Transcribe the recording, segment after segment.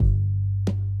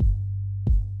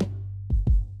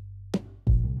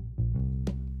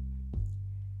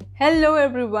Hello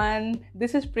everyone,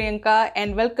 this is Priyanka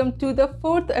and welcome to the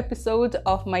fourth episode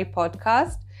of my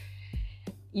podcast.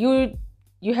 You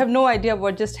have no idea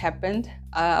what just happened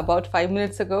about 5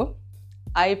 minutes ago.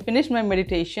 I finished my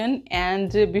meditation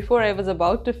and before I was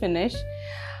about to finish,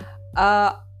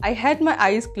 I had my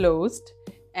eyes closed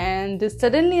and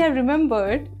suddenly I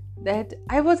remembered that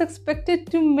I was expected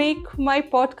to make my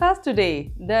podcast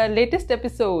today, the latest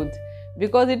episode.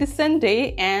 Because it is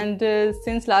Sunday and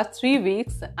since last 3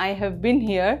 weeks I have been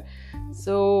here,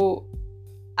 so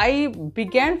I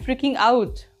began freaking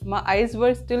out. My eyes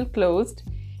were still closed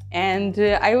and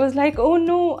I was like, oh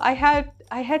no, I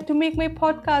had to make my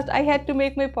podcast.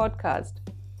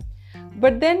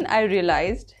 But then I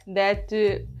realized that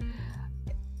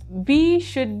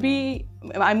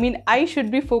I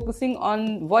should be focusing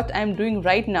on what I'm doing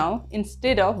right now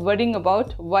instead of worrying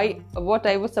about what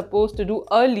I was supposed to do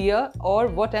earlier or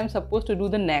what I'm supposed to do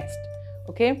the next.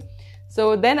 Okay,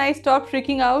 so then I stopped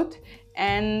freaking out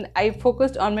and I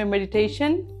focused on my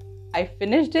meditation. I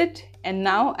finished it and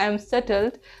now I'm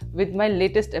settled with my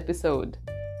latest episode.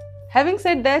 Having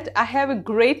said that, I have a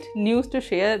great news to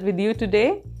share with you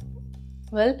today.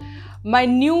 Well, my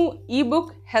new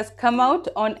ebook has come out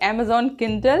on Amazon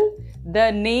Kindle.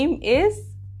 The name is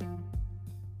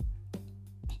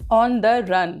On the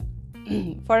Run.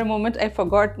 For a moment, I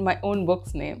forgot my own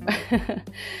book's name.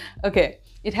 Okay,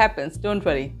 it happens. Don't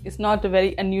worry. It's not a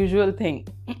very unusual thing.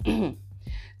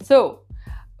 So,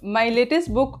 my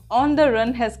latest book, On the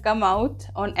Run, has come out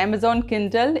on Amazon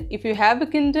Kindle. If you have a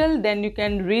Kindle, then you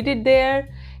can read it there.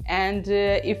 And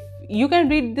if you can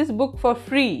read this book for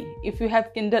free if you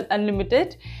have Kindle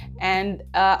Unlimited, and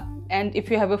if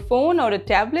you have a phone or a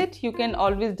tablet, you can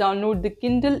always download the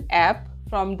Kindle app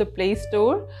from the Play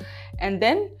Store, and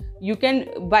then you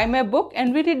can buy my book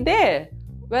and read it there.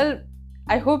 Well,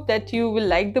 I hope that you will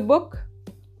like the book.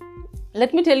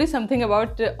 Let me tell you something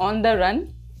about On the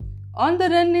Run. On the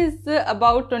Run is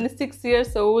about 26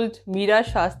 years old Meera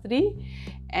Shastri,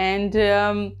 and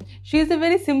she is a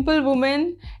very simple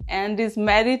woman and is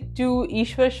married to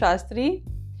Ishwar Shastri.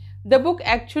 The book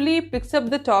actually picks up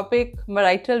the topic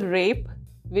marital rape,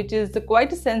 which is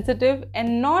quite a sensitive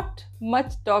and not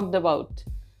much talked about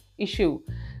issue.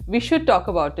 We should talk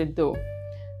about it though.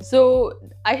 So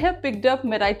I have picked up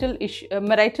marital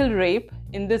rape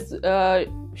in this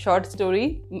short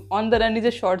story. On the Run is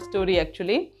a short story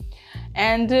actually.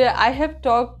 And I have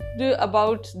talked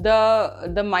about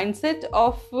the mindset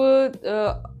of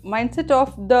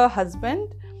the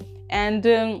husband and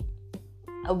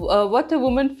what a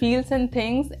woman feels and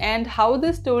thinks and how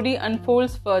the story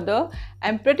unfolds further.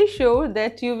 I'm pretty sure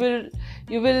that you will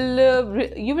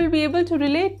be able to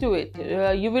relate to it.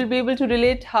 You will be able to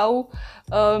relate how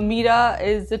Meera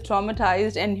is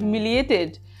traumatized and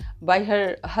humiliated by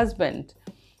her husband.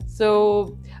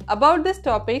 So about this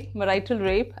topic, marital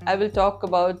rape, I will talk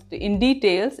about in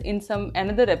details in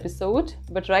another episode.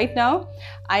 But right now,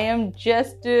 I am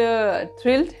just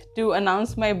thrilled to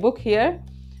announce my book here.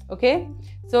 Okay,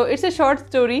 so it's a short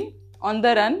story, On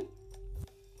the Run,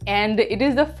 and it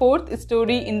is the fourth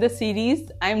story in the series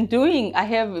I'm doing. I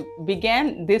have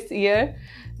began this year.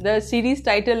 The series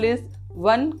title is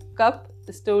One Cup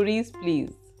Stories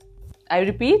Please. I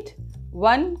repeat,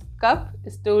 One Cup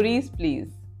Stories Please.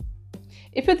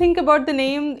 If you think about the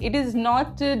name, it is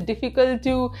not difficult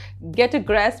to get a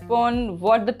grasp on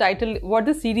what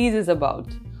the series is about.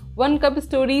 One Cup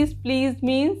Stories Please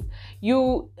means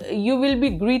you will be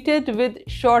greeted with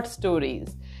short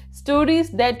stories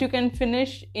that you can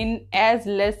finish in as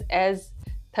less as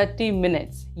 30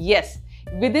 minutes. Yes,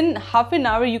 within half an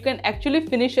hour you can actually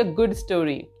finish a good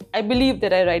story. I believe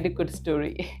that I write a good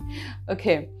story.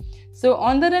 Okay, so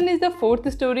On the Run is the fourth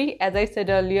story, as I said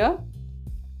earlier.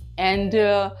 And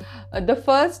the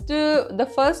first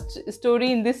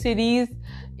story in this series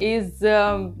is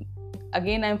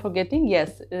again I'm forgetting.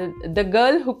 Yes, The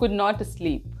Girl Who Could Not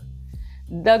Sleep.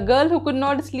 The Girl Who Could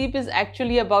Not Sleep is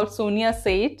actually about Sonia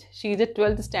Seth. She is a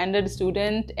 12th standard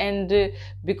student, and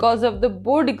because of the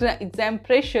board exam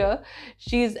pressure,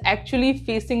 she is actually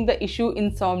facing the issue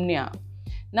insomnia.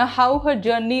 Now, how her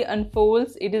journey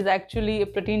unfolds, it is actually a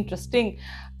pretty interesting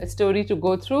story to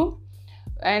go through.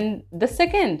 And the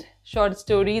second short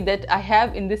story that I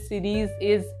have in this series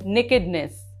is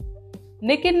Nakedness.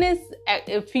 Nakedness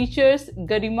features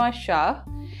Garima Shah.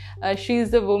 She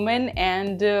is a woman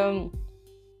and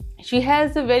she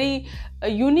has a very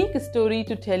unique story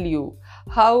to tell you.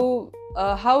 How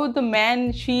the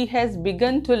man she has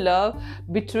begun to love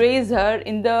betrays her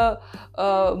in the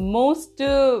most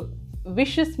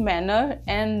vicious manner,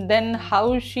 and then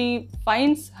how she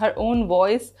finds her own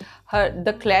voice,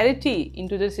 the clarity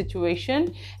into the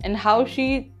situation, and how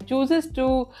she chooses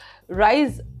to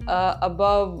rise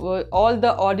above all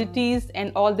the oddities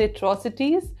and all the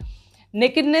atrocities.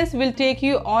 Nakedness will take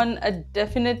you on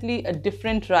definitely a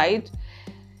different ride.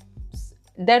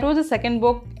 That was the second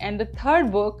book. And the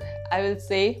third book, I will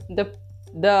say, the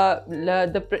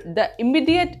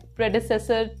immediate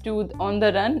predecessor to On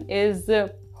the Run is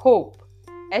Hope,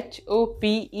 Hope.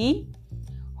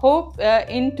 Hope,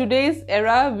 in today's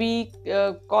era, we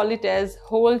call it as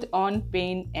Hold On,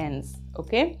 Pain Ends.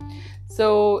 Okay,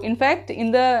 so in fact,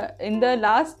 in the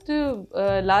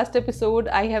last episode,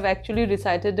 I have actually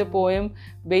recited a poem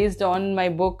based on my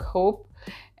book Hope.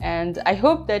 And I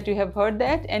hope that you have heard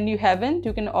that, and you haven't,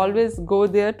 you can always go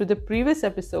there to the previous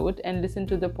episode and listen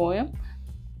to the poem.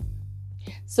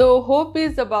 So Hope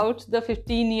is about the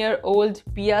 15-year-old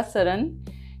Pia Saran.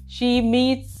 She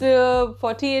meets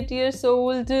 48 years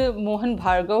old Mohan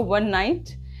Bhargav one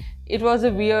night. It was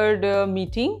a weird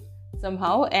meeting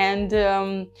somehow, and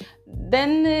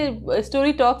then a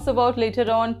story talks about later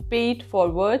on pay it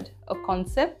forward, a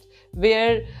concept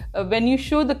where when you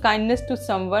show the kindness to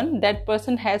someone, that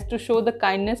person has to show the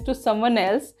kindness to someone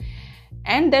else,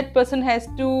 and that person has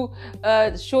to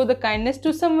show the kindness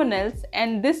to someone else,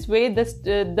 and this way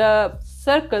the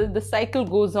cycle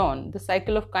goes on, the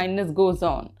cycle of kindness goes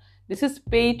on. This is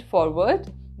pay it forward.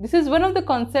 This is one of the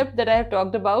concepts that I have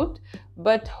talked about,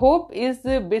 but Hope is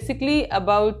basically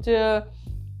about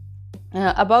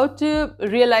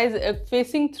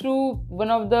facing through one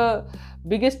of the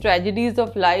biggest tragedies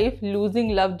of life, losing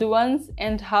loved ones,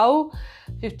 and how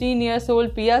 15 years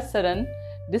old Pia Saran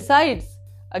decides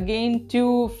again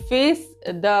to face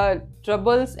the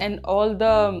troubles and all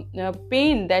the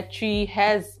pain that she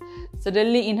has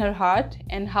suddenly in her heart,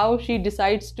 and how she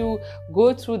decides to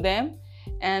go through them,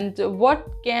 and what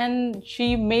can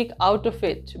she make out of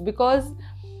it. Because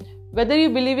whether you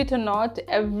believe it or not,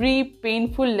 every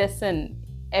painful lesson,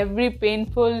 every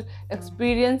painful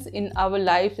experience in our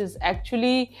life is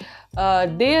actually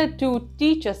there to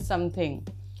teach us something.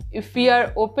 If we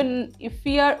are open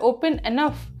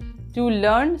enough to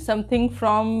learn something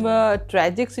from a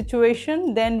tragic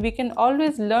situation, then we can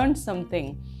always learn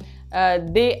something.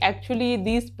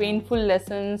 These painful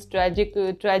lessons, tragic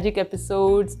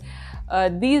episodes,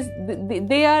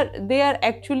 they are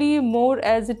actually more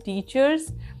as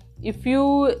teachers. If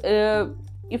you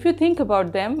think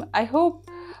about them,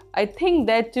 I think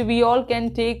that we all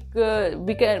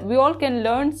can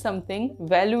learn something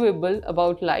valuable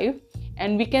about life,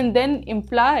 and we can then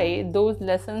apply those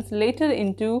lessons later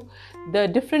into the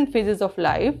different phases of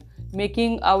life,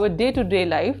 making our day-to-day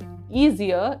life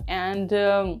easier and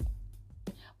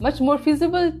much more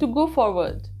feasible to go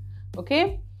forward.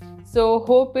 Okay, so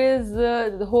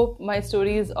Hope, my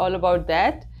story is all about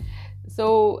that.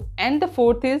 So, and the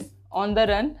fourth is On the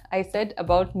Run, I said,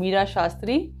 about Meera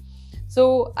Shastri.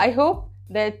 So I hope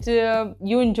that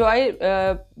you enjoy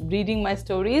reading my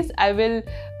stories. I will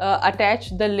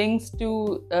attach the links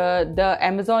to the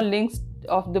Amazon links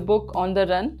of the book On the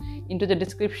Run into the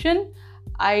description.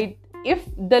 If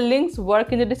the links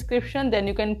work in the description, then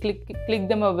you can click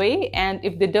them away, and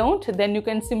if they don't, then you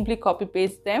can simply copy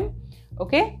paste them.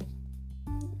 Okay,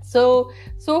 so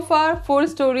far 4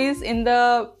 stories in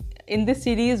this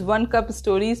series, 1 cup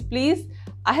stories. Please,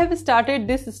 I have started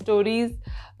this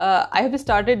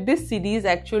series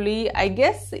actually, I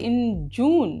guess in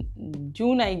June.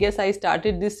 I guess I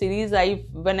started this series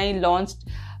when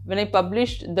I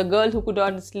published The Girl Who Could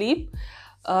Not Sleep,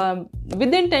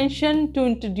 with the intention to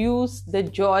introduce the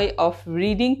joy of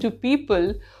reading to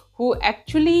people who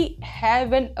actually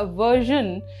have an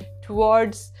aversion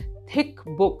towards thick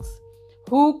books,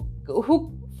 who are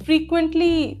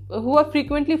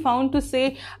frequently found to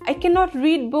say, I cannot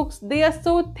read books, they are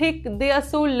so thick, they are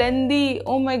so lengthy,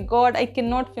 oh my god, I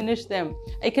cannot finish them,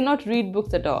 I cannot read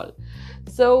books at all.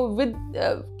 So with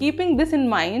keeping this in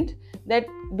mind, that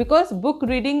because book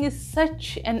reading is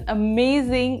such an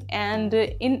amazing and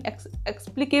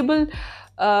inexplicable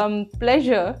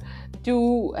pleasure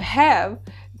to have,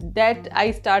 that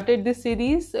I started this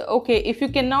series. Okay, if you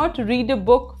cannot read a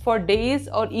book for days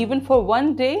or even for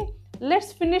one day,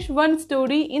 let's finish one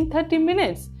story in 30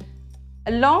 minutes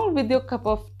along with your cup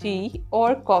of tea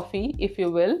or coffee, if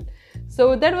you will.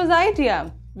 So that was the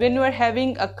idea. When you are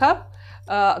having a cup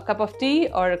of tea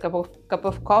or a cup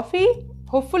of coffee,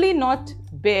 hopefully not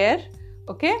bare,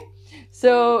 okay,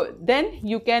 so then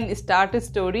you can start a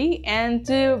story, and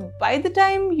by the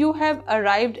time you have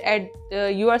arrived at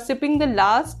you are sipping the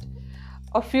last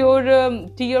of your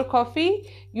tea or coffee,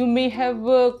 you may have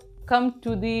come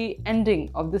to the ending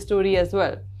of the story as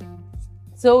well.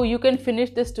 So you can finish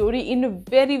the story in a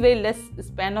very, very less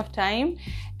span of time,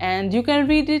 and you can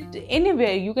read it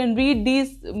anywhere. You can read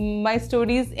my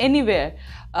stories anywhere.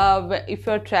 If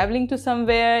you are traveling to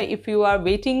somewhere, if you are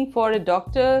waiting for a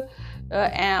doctor,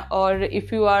 or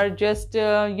if you are just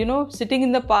sitting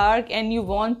in the park and you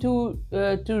want to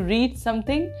read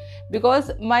something,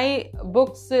 because my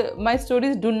books, my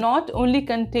stories do not only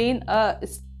contain a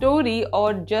story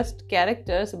or just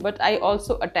characters, but I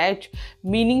also attach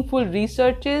meaningful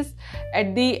researches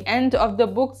at the end of the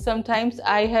book. Sometimes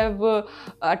I have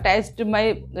attached the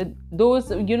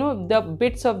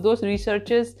bits of those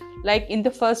researches, like in the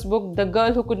first book, The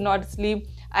Girl Who Could Not Sleep.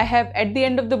 I have, at the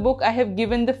end of the book, I have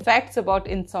given the facts about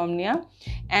insomnia.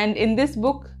 And in this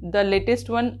book, the latest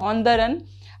one, On the Run,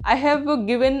 I have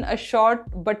given a short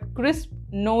but crisp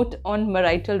note on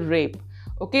marital rape.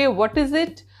 Okay, what is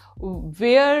it?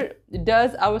 Where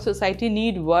does our society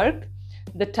need work?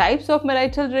 The types of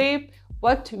marital rape,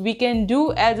 what we can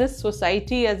do as a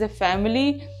society, as a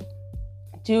family,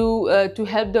 to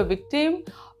help the victim,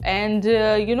 and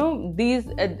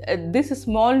this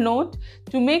small note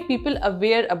to make people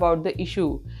aware about the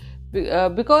issue,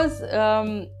 because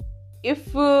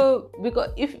if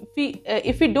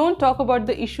we don't talk about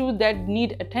the issue that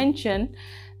need attention,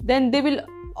 then they will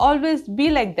always be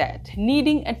like that,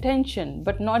 needing attention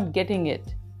but not getting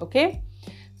it. Okay,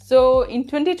 so in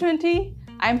 2020,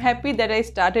 I'm happy that I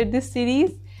started this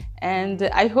series, and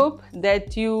I hope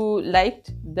that you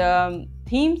liked the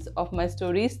themes of my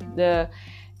stories.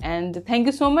 And thank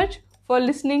you so much for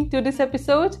listening to this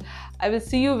episode. I will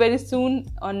see you very soon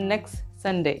on next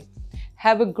Sunday.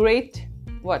 Have a great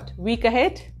week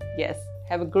ahead? Yes,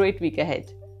 have a great week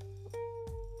ahead.